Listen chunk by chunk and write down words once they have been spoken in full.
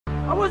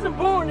I wasn't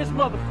born this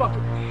motherfucker.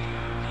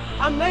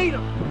 I made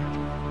him.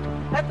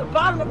 At the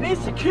bottom of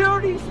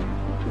insecurities,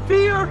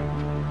 fear,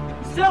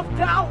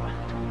 self-doubt,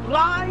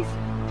 lies,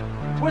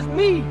 was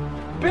me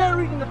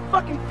buried in the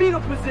fucking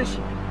fetal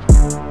position.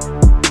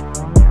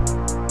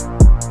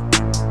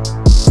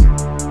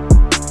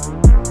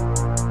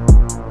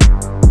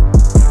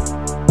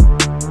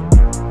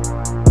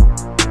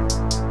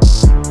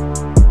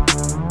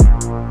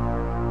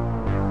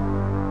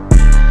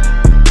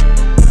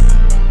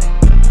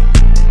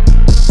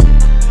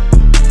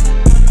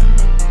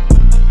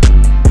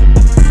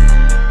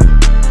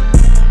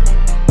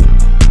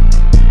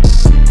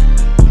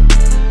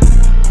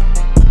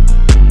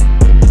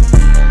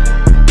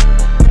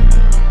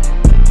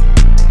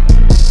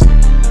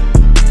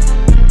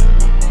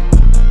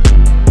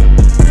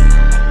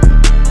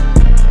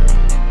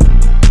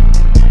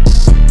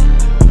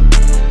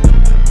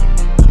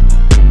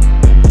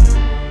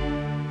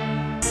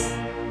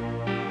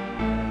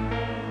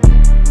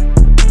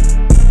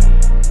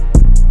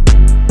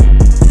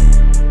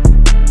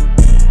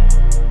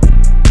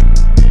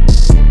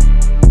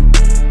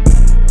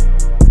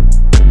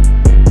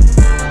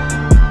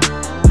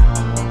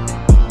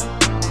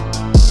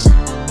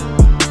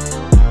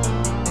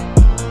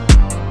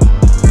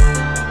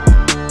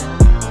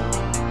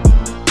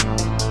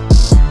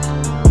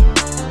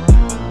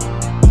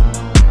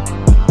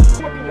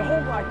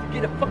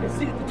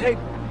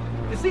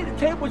 The seat at the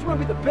table is going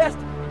to be the best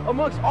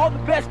amongst all the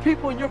best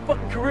people in your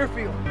fucking career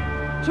field.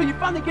 So you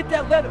finally get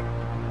that letter.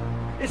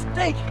 It's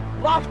steak,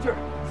 lobster,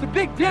 it's a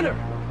big dinner.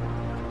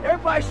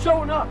 Everybody's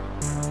showing up,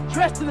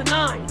 dressed to the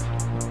nines.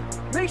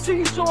 Make sure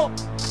you show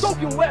up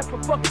soaking wet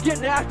from fucking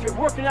getting after it,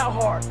 working out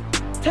hard.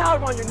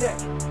 Towel around your neck.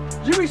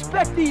 You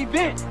respect the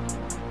event,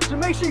 so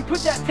make sure you put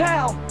that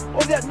towel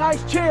over that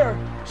nice chair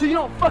so you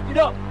don't fuck it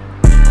up.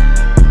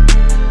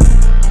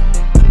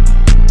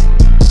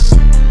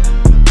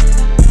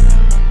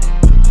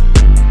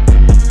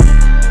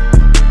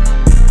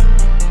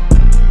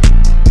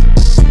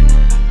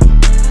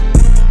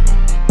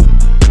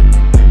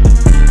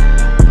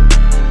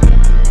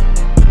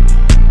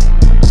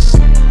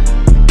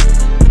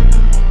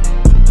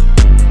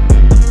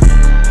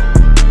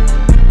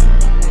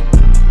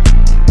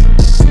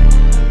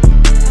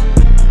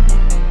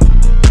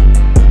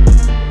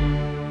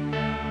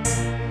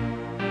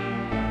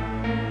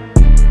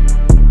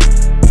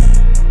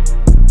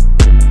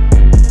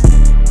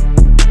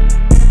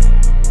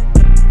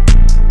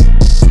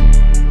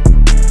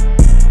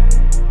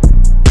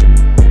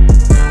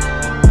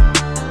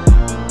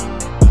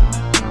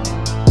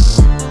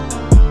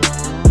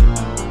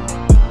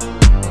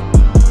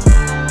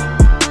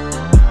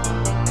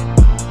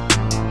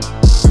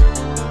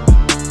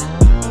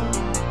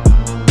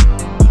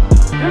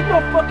 There's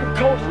no fucking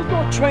coach, there's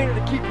no trainer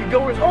to keep you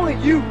going, it's only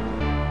you.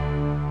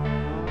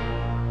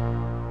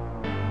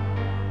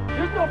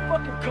 There's no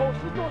fucking coach,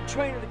 there's no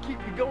trainer to keep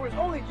you going, it's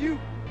only you.